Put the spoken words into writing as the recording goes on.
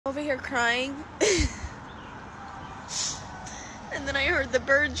Over here crying. And then I heard the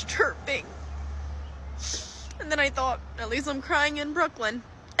birds chirping. And then I thought, at least I'm crying in Brooklyn.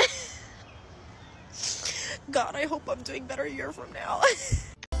 God, I hope I'm doing better a year from now.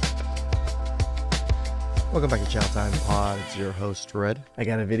 Welcome back to TheChowTimePod. It's your host, Red. I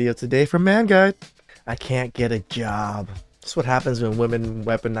got a video today from Man Guide. I can't get a job. This is what happens when women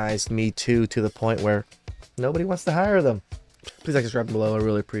weaponize Me2 to the point where nobody wants to hire them. Please like, subscribe below. I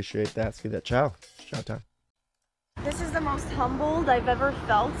really appreciate that. See that chow. Chow time. This is the most humbled I've ever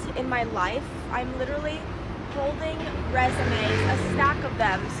felt in my life. I'm literally holding resumes, a stack of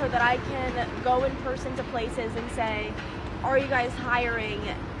them, so that I can go in person to places and say, are you guys hiring?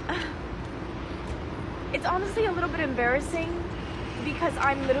 It's honestly a little bit embarrassing because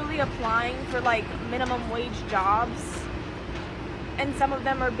I'm literally applying for like minimum wage jobs, and some of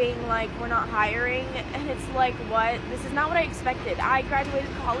them are being like, we're not hiring, and it's like, what? This is not what I expected. I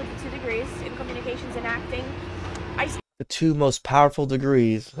graduated college with 2 degrees in communications and acting. The 2 most powerful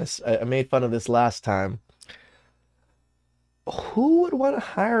degrees. I made fun of this last time. Who would want to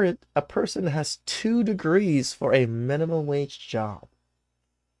hire a person that has 2 degrees for a minimum wage job?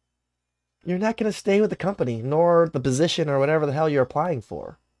 You're not going to stay with the company, nor the position, or whatever the hell you're applying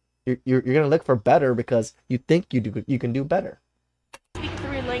for. You're going to look for better because you think you can do better. Speak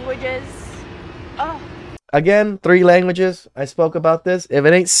 3 languages. Oh. Again, 3 languages. I spoke about this. If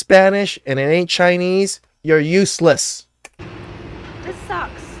it ain't Spanish and it ain't Chinese, you're useless. This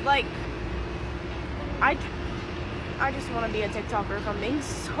sucks. Like, I just want to be a TikToker, if I'm being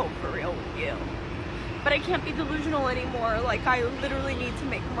so for real with you. But I can't be delusional anymore. Like, I literally need to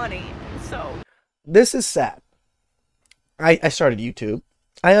make money. So this is sad. I started YouTube.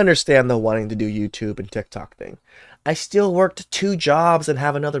 I understand the wanting to do YouTube and TikTok thing. I still worked 2 jobs and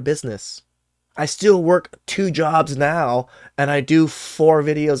have another business. I still work 2 jobs now, and I do 4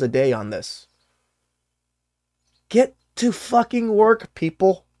 videos a day on this. Get to fucking work,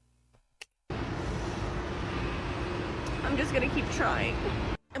 people. I'm just gonna keep trying.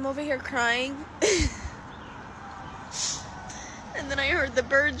 I'm over here crying. And then I heard the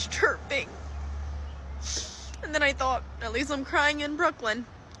birds chirping. And then I thought, at least I'm crying in Brooklyn.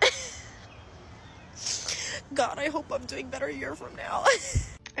 God, I hope I'm doing better a year from now.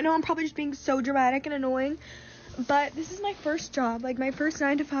 I know I'm probably just being so dramatic and annoying, but this is my first job, like my first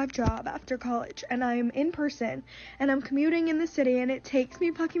 9-to-5 job after college, and I'm in person, and I'm commuting in the city, and it takes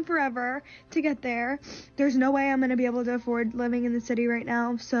me fucking forever to get there. There's no way I'm gonna be able to afford living in the city right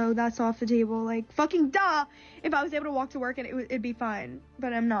now, so that's off the table. Like, fucking duh! If I was able to walk to work, and it'd be fine,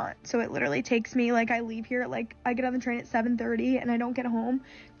 but I'm not. So it literally takes me, like, I leave here, like, I get on the train at 7:30, and I don't get home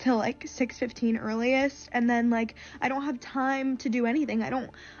till, like, 6:15 earliest, and then, like, I don't have time to do anything.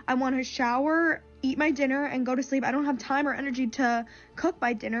 I want to shower, eat my dinner, and go to sleep. I don't have time or energy to cook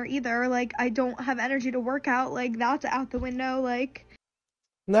my dinner either. Like, I don't have energy to work out. Like, that's out the window. Like,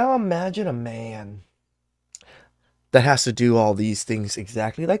 now imagine a man that has to do all these things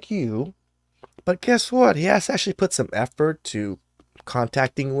exactly like you, but guess what? He has to actually put some effort to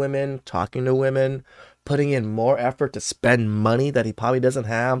contacting women, talking to women, putting in more effort to spend money that he probably doesn't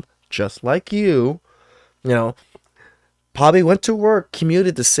have, just like you. You know, probably went to work,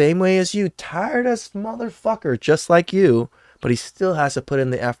 commuted the same way as you, tired as motherfucker, just like you, but he still has to put in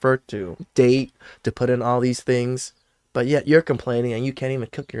the effort to date, to put in all these things, but yet you're complaining and you can't even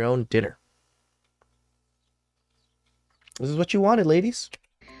cook your own dinner. This is what you wanted, ladies.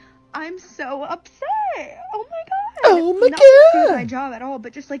 I'm so upset. Oh my god. Oh my Not to do with god. my job at all,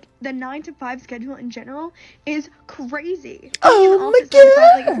 but just like the 9-to-5 schedule in general is crazy. Oh my Like,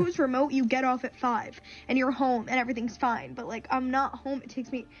 if god. it was remote, you get off at 5 and you're home and everything's fine. But like, I'm not home. It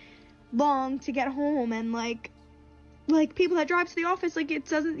takes me long to get home, and like people that drive to the office, like,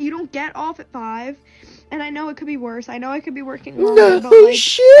 you don't get off at 5. And I know it could be worse. I know I could be working longer, No but like,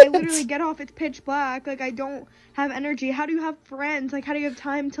 shit. I literally get off, it's pitch black. Like, I don't have energy. How do you have friends? Like, how do you have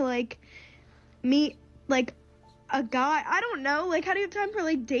time to like meet like a guy? I don't know. Like, how do you have time for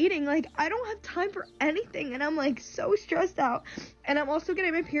like dating? Like, I don't have time for anything, and I'm like so stressed out, and I'm also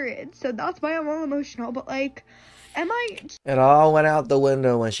getting my period, so that's why I'm all emotional. But like, It all went out the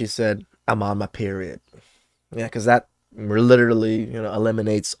window when she said, I'm on my period. Yeah, because that literally,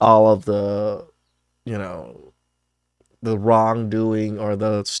 eliminates all of the, the wrongdoing or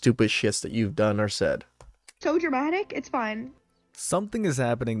the stupid shits that you've done or said. so dramatic? It's fine. Something is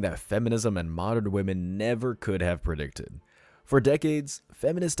happening that feminism and modern women never could have predicted. For decades,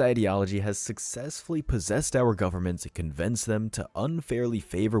 feminist ideology has successfully possessed our governments and convinced them to unfairly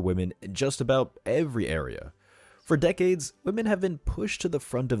favor women in just about every area. For decades, women have been pushed to the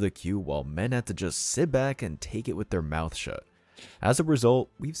front of the queue while men had to just sit back and take it with their mouth shut. As a result,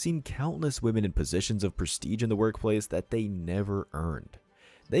 we've seen countless women in positions of prestige in the workplace that they never earned.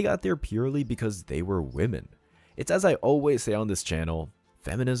 They got there purely because they were women. It's as I always say on this channel,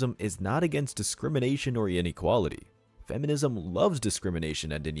 feminism is not against discrimination or inequality. Feminism loves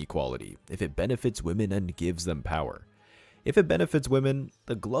discrimination and inequality if it benefits women and gives them power. If it benefits women,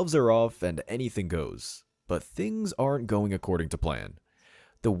 the gloves are off and anything goes. But things aren't going according to plan.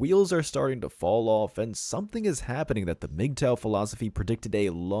 The wheels are starting to fall off and something is happening that the MGTOW philosophy predicted a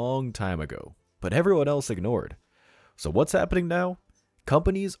long time ago, but everyone else ignored. So what's happening now?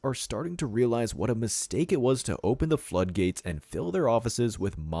 Companies are starting to realize what a mistake it was to open the floodgates and fill their offices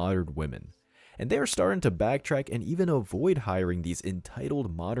with modern women. And they are starting to backtrack and even avoid hiring these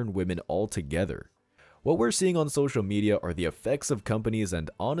entitled modern women altogether. What we're seeing on social media are the effects of companies and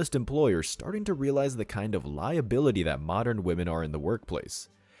honest employers starting to realize the kind of liability that modern women are in the workplace.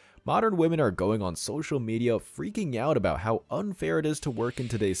 Modern women are going on social media freaking out about how unfair it is to work in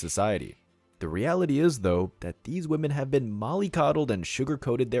today's society. The reality is, though, that these women have been mollycoddled and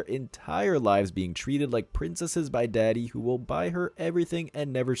sugar-coated their entire lives being treated like princesses by daddy who will buy her everything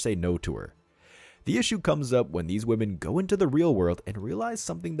and never say no to her. The issue comes up when these women go into the real world and realize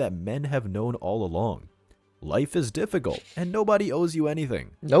something that men have known all along. Life is difficult, and nobody owes you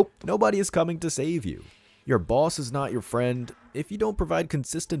anything. Nope. Nobody is coming to save you. Your boss is not your friend. If you don't provide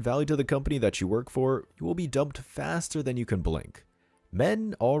consistent value to the company that you work for, you will be dumped faster than you can blink.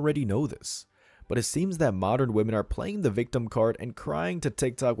 Men already know this. But it seems that modern women are playing the victim card and crying to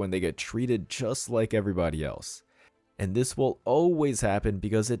TikTok when they get treated just like everybody else. And this will always happen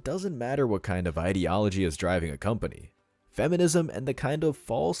because it doesn't matter what kind of ideology is driving a company. Feminism and the kind of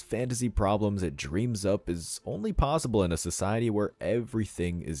false fantasy problems it dreams up is only possible in a society where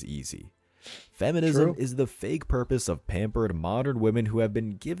everything is easy. Feminism is the fake purpose of pampered modern women who have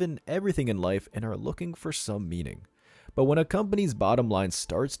been given everything in life and are looking for some meaning. But when a company's bottom line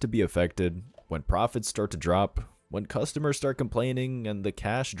starts to be affected, when profits start to drop, when customers start complaining and the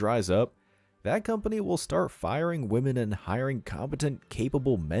cash dries up, that company will start firing women and hiring competent,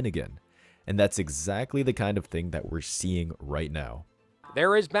 capable men again. And that's exactly the kind of thing that we're seeing right now.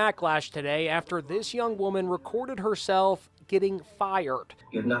 There is backlash today after this young woman recorded herself getting fired.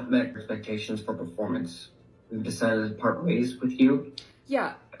 You have not met expectations for performance. We've decided to part ways with you.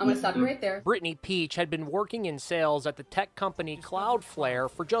 Yeah, I'm gonna stop you right there. Brittany Peach had been working in sales at the tech company Cloudflare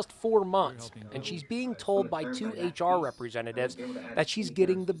for just 4 months, and she's being told by 2 HR representatives that she's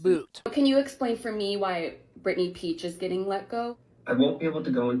getting the boot. Can you explain for me why Brittany Peach is getting let go? I won't be able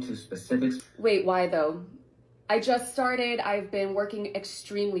to go into specifics. Wait, why though? I just started, I've been working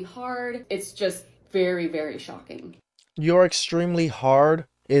extremely hard. It's just very, very shocking. Your extremely hard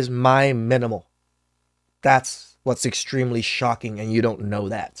is my minimal. That's what's extremely shocking, and you don't know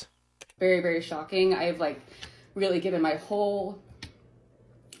that. Very, very shocking. I've really given my whole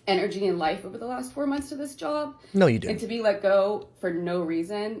energy and life over the last 4 months to this job. No, you didn't. And to be let go for no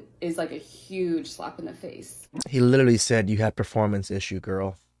reason is like a huge slap in the face. He literally said you had performance issue,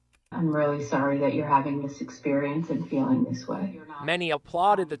 girl. I'm really sorry that you're having this experience and feeling this way. Many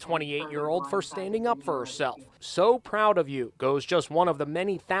applauded the 28-year-old for standing up for herself. "So proud of you," goes just one of the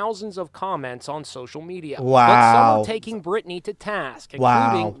many thousands of comments on social media. Wow. But some are taking Brittany to task,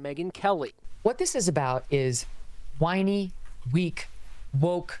 including Megyn Kelly. What this is about is whiny, weak,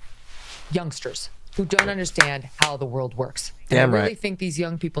 woke youngsters who don't understand how the world works. And Damn I really right. think these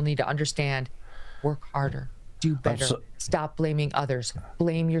young people need to understand, work harder, do better, stop blaming others,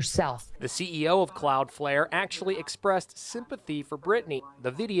 blame yourself. The CEO of Cloudflare actually expressed sympathy for Brittany. The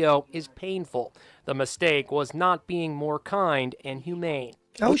video is painful. The mistake was not being more kind and humane.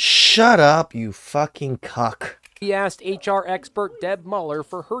 Oh, shut up, you fucking cuck. He asked HR expert Deb Muller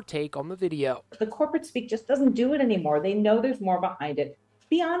for her take on the video. The corporate speak just doesn't do it anymore. They know there's more behind it.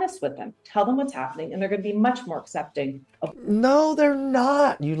 Be honest with them. Tell them what's happening, and they're going to be much more accepting of. No, they're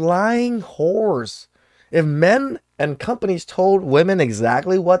not, you lying whores. If men and companies told women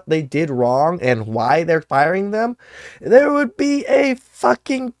exactly what they did wrong and why they're firing them, there would be a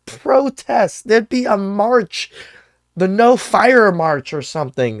fucking protest. There'd be a march. The No Fire March or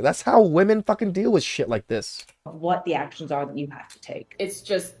something. That's how women fucking deal with shit like this. What the actions are that you have to take. It's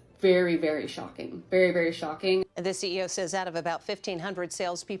just very, very shocking. Very, very shocking. The CEO says out of about 1,500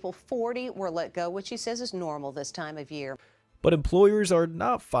 salespeople, 40 were let go, which he says is normal this time of year. But employers are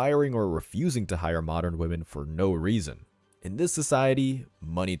not firing or refusing to hire modern women for no reason. In this society,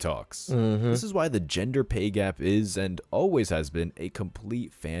 money talks. This is why the gender pay gap is and always has been a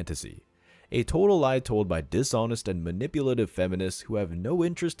complete fantasy. A total lie told by dishonest and manipulative feminists who have no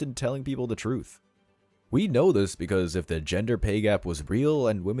interest in telling people the truth. We know this because if the gender pay gap was real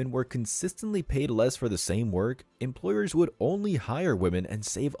and women were consistently paid less for the same work, employers would only hire women and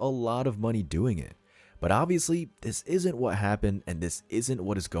save a lot of money doing it. But obviously, this isn't what happened, and this isn't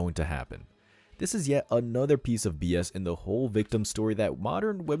what is going to happen. This is yet another piece of BS in the whole victim story that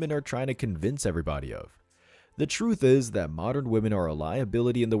modern women are trying to convince everybody of. The truth is that modern women are a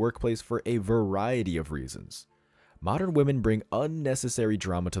liability in the workplace for a variety of reasons. Modern women bring unnecessary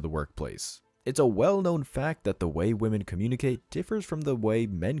drama to the workplace. It's a well-known fact that the way women communicate differs from the way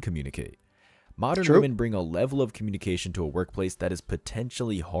men communicate. Modern women bring a level of communication to a workplace that is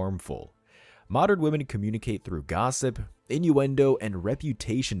potentially harmful. Modern women communicate through gossip, innuendo, and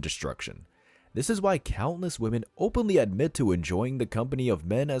reputation destruction. This is why countless women openly admit to enjoying the company of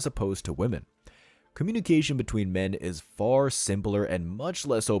men as opposed to women. Communication between men is far simpler and much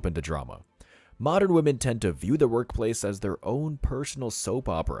less open to drama. Modern women tend to view the workplace as their own personal soap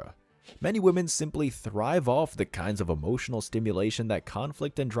opera. Many women simply thrive off the kinds of emotional stimulation that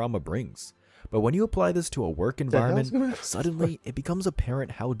conflict and drama brings. But when you apply this to a work environment, suddenly it becomes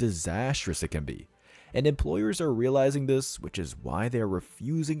apparent how disastrous it can be. And employers are realizing this, which is why they are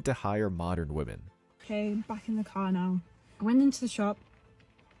refusing to hire modern women. Okay, back in the car now. I went into the shop.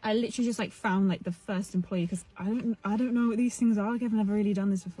 I literally just found the first employee, because I don't know what these things are. I've never really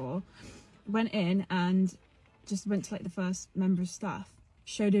done this before. Went in and just went to the first member of staff.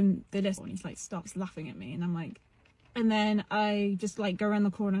 Showed him the list, and he starts laughing at me, and I'm like, and then I just go around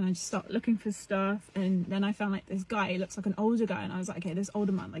the corner and I just start looking for stuff, and then I found this guy. He looks like an older guy, and I was like, okay, this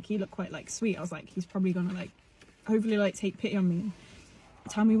older man, he looked quite sweet. I was like, he's probably gonna hopefully take pity on me,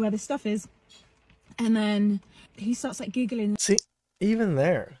 tell me where this stuff is. And then he starts giggling. See, even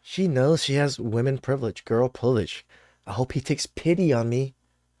there, she knows she has women privilege, girl privilege. I hope he takes pity on me.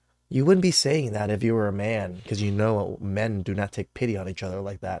 You wouldn't be saying that if you were a man, because you know men do not take pity on each other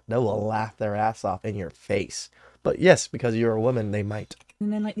like that. They will laugh their ass off in your face. But yes, because you're a woman, they might.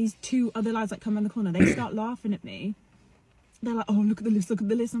 And then these two other lads come around the corner, they start laughing at me. They're like, oh, look at the list, look at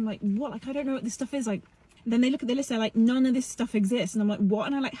the list. I'm like, what? I don't know what this stuff is. Then they look at the list, they're like, none of this stuff exists. And I'm like, what?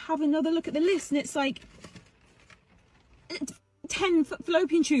 And I have another look at the list, and it's 10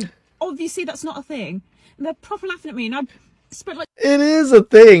 fallopian tube. Obviously, that's not a thing. And they're proper laughing at me, and I spent It is a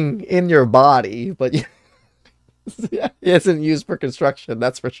thing in your body, but it isn't used for construction,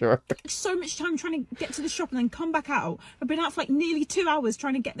 that's for sure. So much time trying to get to the shop and then come back out. I've been out for nearly 2 hours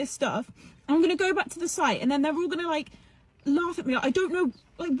trying to get this stuff. And I'm going to go back to the site, and then they're all going to laugh at me. I don't know,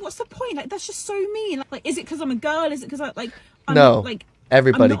 what's the point? That's just so mean. Is it because I'm a girl? Is it because I'm no,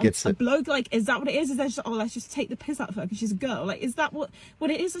 everybody gets a it. bloke? Is that what it is? Is that just, oh, let's just take the piss out of her because she's a girl? Is that what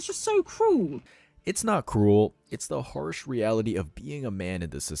it is? It's just so cruel. It's not cruel, it's the harsh reality of being a man in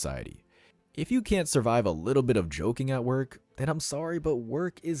this society. If you can't survive a little bit of joking at work, then I'm sorry, but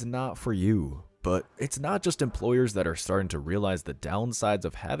work is not for you. But it's not just employers that are starting to realize the downsides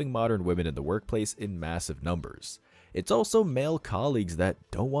of having modern women in the workplace in massive numbers. It's also male colleagues that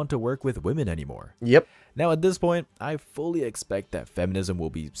don't want to work with women anymore. Yep. Now at this point, I fully expect that feminism will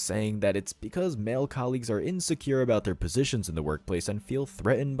be saying that it's because male colleagues are insecure about their positions in the workplace and feel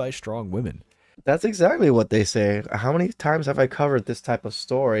threatened by strong women. That's exactly what they say. How many times have I covered this type of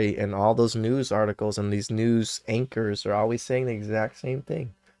story, and all those news articles and these news anchors are always saying the exact same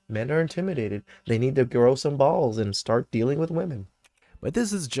thing. Men are intimidated. They need to grow some balls and start dealing with women. But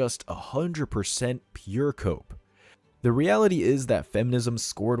this is just 100% pure cope. The reality is that feminism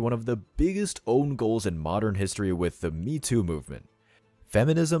scored one of the biggest own goals in modern history with the MeToo movement.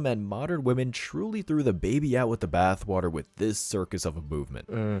 Feminism and modern women truly threw the baby out with the bathwater with this circus of a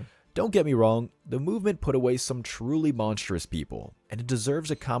movement. Don't get me wrong, the movement put away some truly monstrous people, and it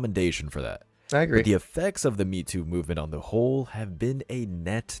deserves a commendation for that. I agree. But the effects of the Me Too movement on the whole have been a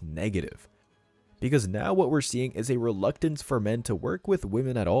net negative. Because now what we're seeing is a reluctance for men to work with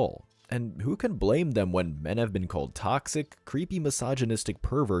women at all. And who can blame them when men have been called toxic, creepy, misogynistic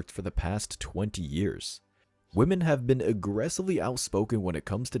perverts for the past 20 years? Women have been aggressively outspoken when it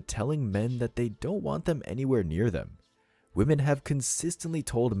comes to telling men that they don't want them anywhere near them. Women have consistently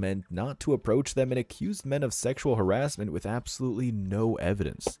told men not to approach them and accused men of sexual harassment with absolutely no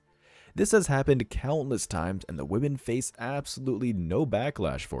evidence. This has happened countless times, and the women face absolutely no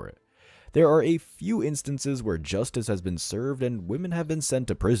backlash for it. There are a few instances where justice has been served and women have been sent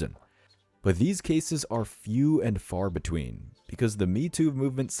to prison. But these cases are few and far between, because the Me Too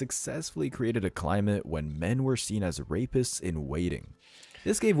movement successfully created a climate when men were seen as rapists in waiting.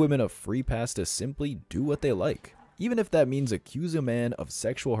 This gave women a free pass to simply do what they like, even if that means accuse a man of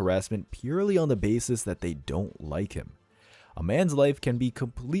sexual harassment purely on the basis that they don't like him. A man's life can be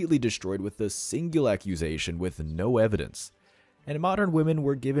completely destroyed with a single accusation with no evidence. and modern women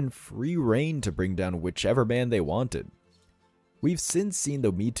were given free reign to bring down whichever man they wanted. We've since seen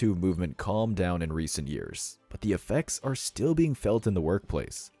the Me2 movement calm down in recent years, but the effects are still being felt in the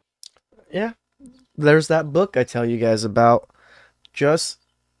workplace. Yeah, there's that book I tell you guys about. Just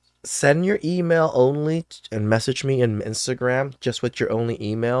send your email only and message me in Instagram just with your only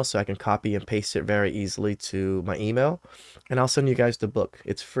email so I can copy and paste it very easily to my email. And I'll send you guys the book.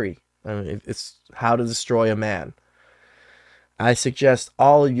 It's free. It's How to Destroy a Man. I suggest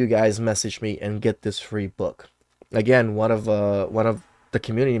all of you guys message me and get this free book. Again, one of the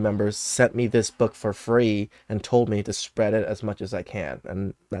community members sent me this book for free and told me to spread it as much as I can.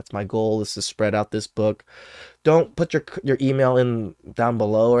 And that's my goal, is to spread out this book. Don't put your email in down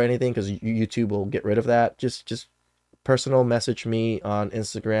below or anything, because YouTube will get rid of that. Just personal message me on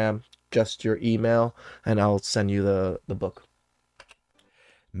Instagram, just your email, and I'll send you the book.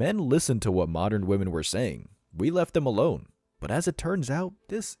 Men listened to what modern women were saying. We left them alone. But as it turns out,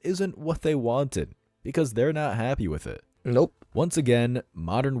 this isn't what they wanted, because they're not happy with it. Nope. Once again,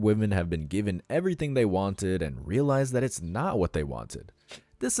 modern women have been given everything they wanted and realized that it's not what they wanted.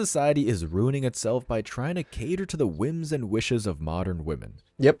 This society is ruining itself by trying to cater to the whims and wishes of modern women.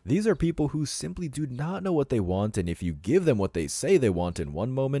 Yep. These are people who simply do not know what they want, and if you give them what they say they want in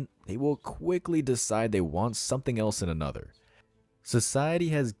one moment, they will quickly decide they want something else in another. Society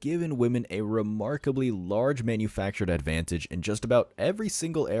has given women a remarkably large manufactured advantage in just about every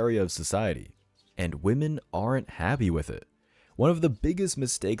single area of society, and women aren't happy with it. One of the biggest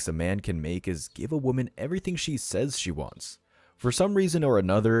mistakes a man can make is give a woman everything she says she wants. For some reason or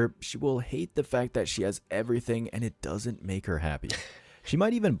another, she will hate the fact that she has everything and it doesn't make her happy. She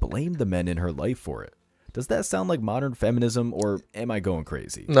might even blame the men in her life for it. Does that sound like modern feminism, or am I going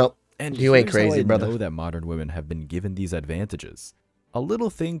crazy? Nope. And you ain't here's how crazy, I brother. know that modern women have been given these advantages. A little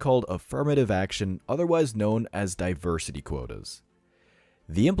thing called affirmative action, otherwise known as diversity quotas.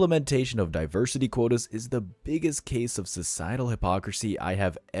 The implementation of diversity quotas is the biggest case of societal hypocrisy I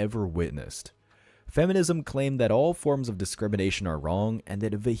have ever witnessed. Feminism claimed that all forms of discrimination are wrong and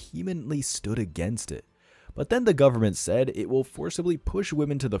that it vehemently stood against it. But then the government said it will forcibly push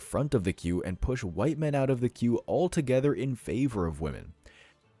women to the front of the queue and push white men out of the queue altogether in favor of women.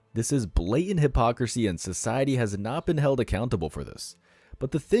 This is blatant hypocrisy, and society has not been held accountable for this.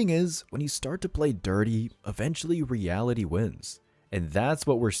 But the thing is, when you start to play dirty, eventually reality wins. And that's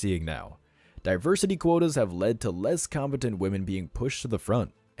what we're seeing now. Diversity quotas have led to less competent women being pushed to the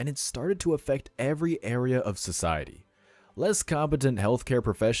front, and it's started to affect every area of society. Less competent healthcare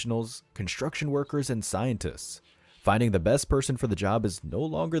professionals, construction workers, and scientists. Finding the best person for the job is no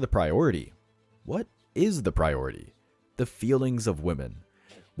longer the priority. What is the priority? The feelings of women.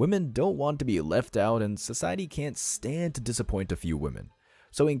 Women don't want to be left out, and society can't stand to disappoint a few women.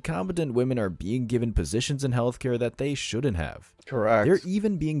 So incompetent women are being given positions in healthcare that they shouldn't have. Correct. They're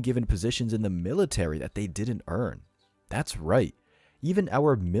even being given positions in the military that they didn't earn. That's right. Even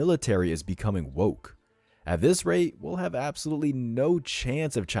our military is becoming woke. At this rate, we'll have absolutely no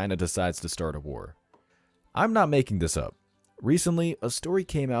chance if China decides to start a war. I'm not making this up. Recently, a story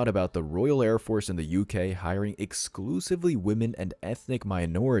came out about the Royal Air Force in the UK hiring exclusively women and ethnic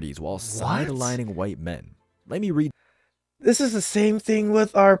minorities while sidelining white men. Let me read. This is the same thing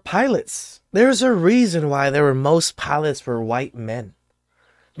with our pilots. There's a reason why most pilots were white men.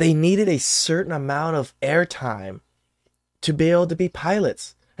 They needed a certain amount of airtime to be able to be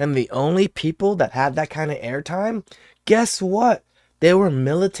pilots. And the only people that had that kind of airtime, guess what? They were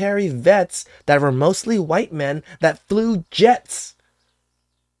military vets that were mostly white men that flew jets.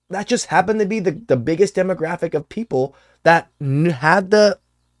 That just happened to be the biggest demographic of people that had the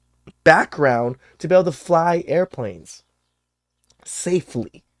background to be able to fly airplanes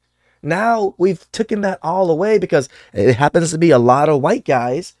safely. Now we've taken that all away because it happens to be a lot of white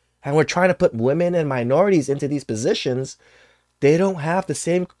guys, and we're trying to put women and minorities into these positions. They don't have the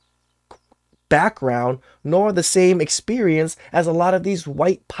same background nor the same experience as a lot of these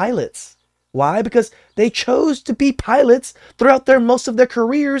white pilots. Why? Because they chose to be pilots throughout most of their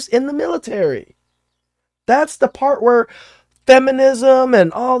careers in the military. That's the part where feminism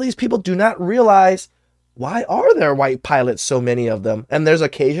and all these people do not realize, why are there white pilots, so many of them, and there's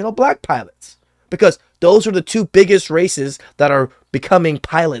occasional black pilots? Because those are the two biggest races that are becoming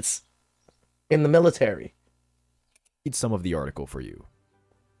pilots in the military. Read some of the article for you.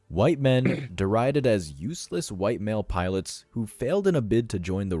 White men, derided as useless white male pilots who failed in a bid to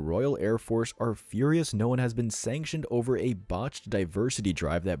join the Royal Air Force, are furious no one has been sanctioned over a botched diversity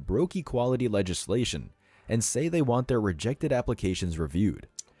drive that broke equality legislation, and say they want their rejected applications reviewed.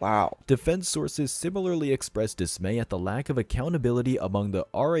 Wow. Defense sources similarly expressed dismay at the lack of accountability among the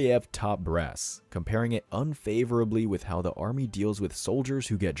RAF top brass, comparing it unfavorably with how the Army deals with soldiers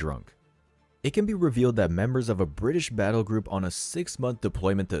who get drunk. It can be revealed that members of a British battle group on a 6-month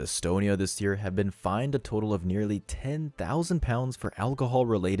deployment to Estonia this year have been fined a total of nearly £10,000 for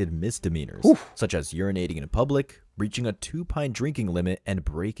alcohol-related misdemeanors, such as urinating in public, reaching a 2-pint drinking limit, and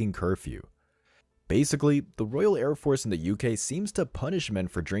breaking curfew. Basically, the Royal Air Force in the UK seems to punish men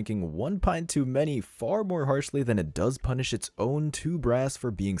for drinking 1 pint too many far more harshly than it does punish its own 2 brass for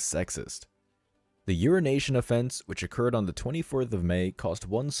being sexist. The urination offense, which occurred on the 24th of May, cost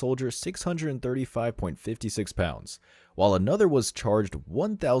one soldier £635.56, while another was charged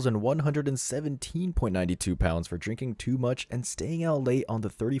 £1,117.92 for drinking too much and staying out late on the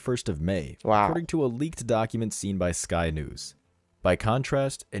 31st of May, according to a leaked document seen by Sky News. By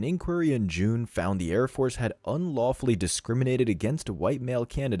contrast, an inquiry in June found the Air Force had unlawfully discriminated against white male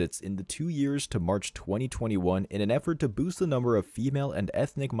candidates in the 2 years to March 2021 in an effort to boost the number of female and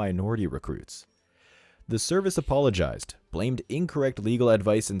ethnic minority recruits. The service apologized, blamed incorrect legal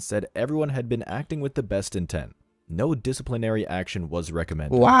advice, and said everyone had been acting with the best intent. No disciplinary action was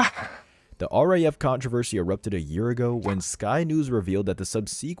recommended. Wow. The RAF controversy erupted a year ago when Sky News revealed that the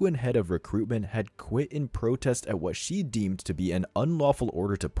subsequent head of recruitment had quit in protest at what she deemed to be an unlawful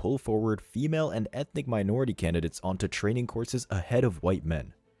order to pull forward female and ethnic minority candidates onto training courses ahead of white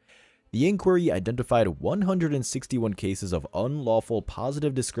men. The inquiry identified 161 cases of unlawful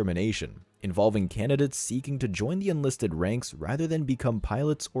positive discrimination, involving candidates seeking to join the enlisted ranks rather than become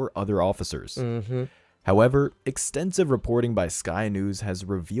pilots or other officers. However, extensive reporting by Sky News has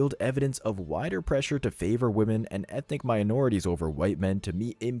revealed evidence of wider pressure to favor women and ethnic minorities over white men to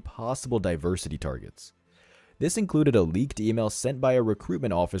meet impossible diversity targets. This included a leaked email sent by a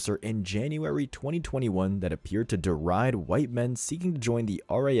recruitment officer in January 2021 that appeared to deride white men seeking to join the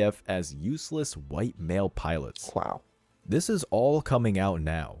RAF as useless white male pilots. Wow. This is all coming out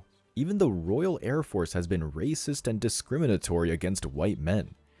now. Even the Royal Air Force has been racist and discriminatory against white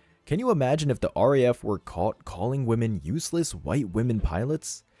men. Can you imagine if the RAF were caught calling women useless white women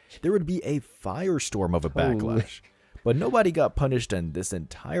pilots? There would be a firestorm of a backlash. But nobody got punished and this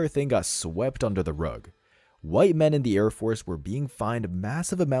entire thing got swept under the rug. White men in the Air Force were being fined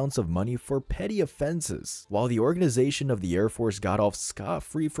massive amounts of money for petty offenses, while the organization of the Air Force got off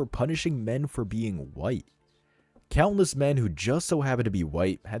scot-free for punishing men for being white. Countless men who just so happened to be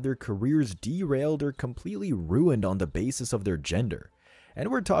white had their careers derailed or completely ruined on the basis of their gender.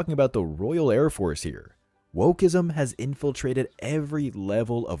 And we're talking about the Royal Air Force here. Wokeism has infiltrated every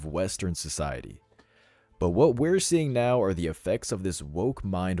level of Western society. But what we're seeing now are the effects of this woke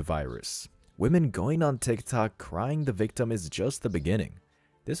mind virus. Women going on TikTok crying the victim is just the beginning.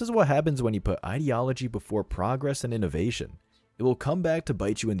 This is what happens when you put ideology before progress and innovation. It will come back to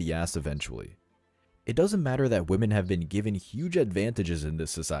bite you in the ass eventually. It doesn't matter that women have been given huge advantages in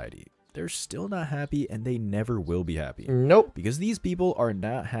this society. They're still not happy and they never will be happy. Nope. Because these people are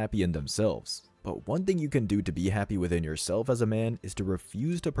not happy in themselves. But one thing you can do to be happy within yourself as a man is to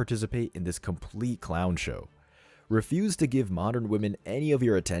refuse to participate in this complete clown show. Refuse to give modern women any of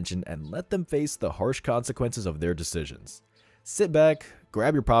your attention and let them face the harsh consequences of their decisions. Sit back,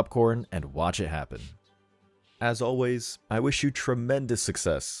 grab your popcorn, and watch it happen. As always, I wish you tremendous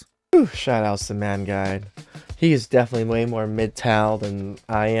success. Shout outs to Man Guide. He is definitely way more mid-tal than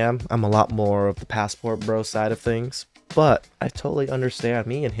I am. I'm a lot more of the passport bro side of things. But I totally understand.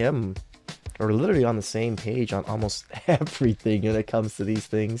 Me and him are literally on the same page on almost everything when it comes to these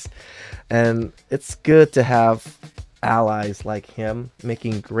things. And it's good to have allies like him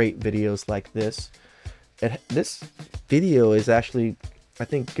making great videos like this. This video is actually, I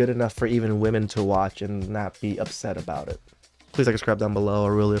think, good enough for even women to watch and not be upset about it. Please like and subscribe down below. I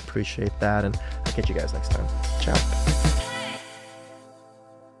really appreciate that. And I'll catch you guys next time. Ciao.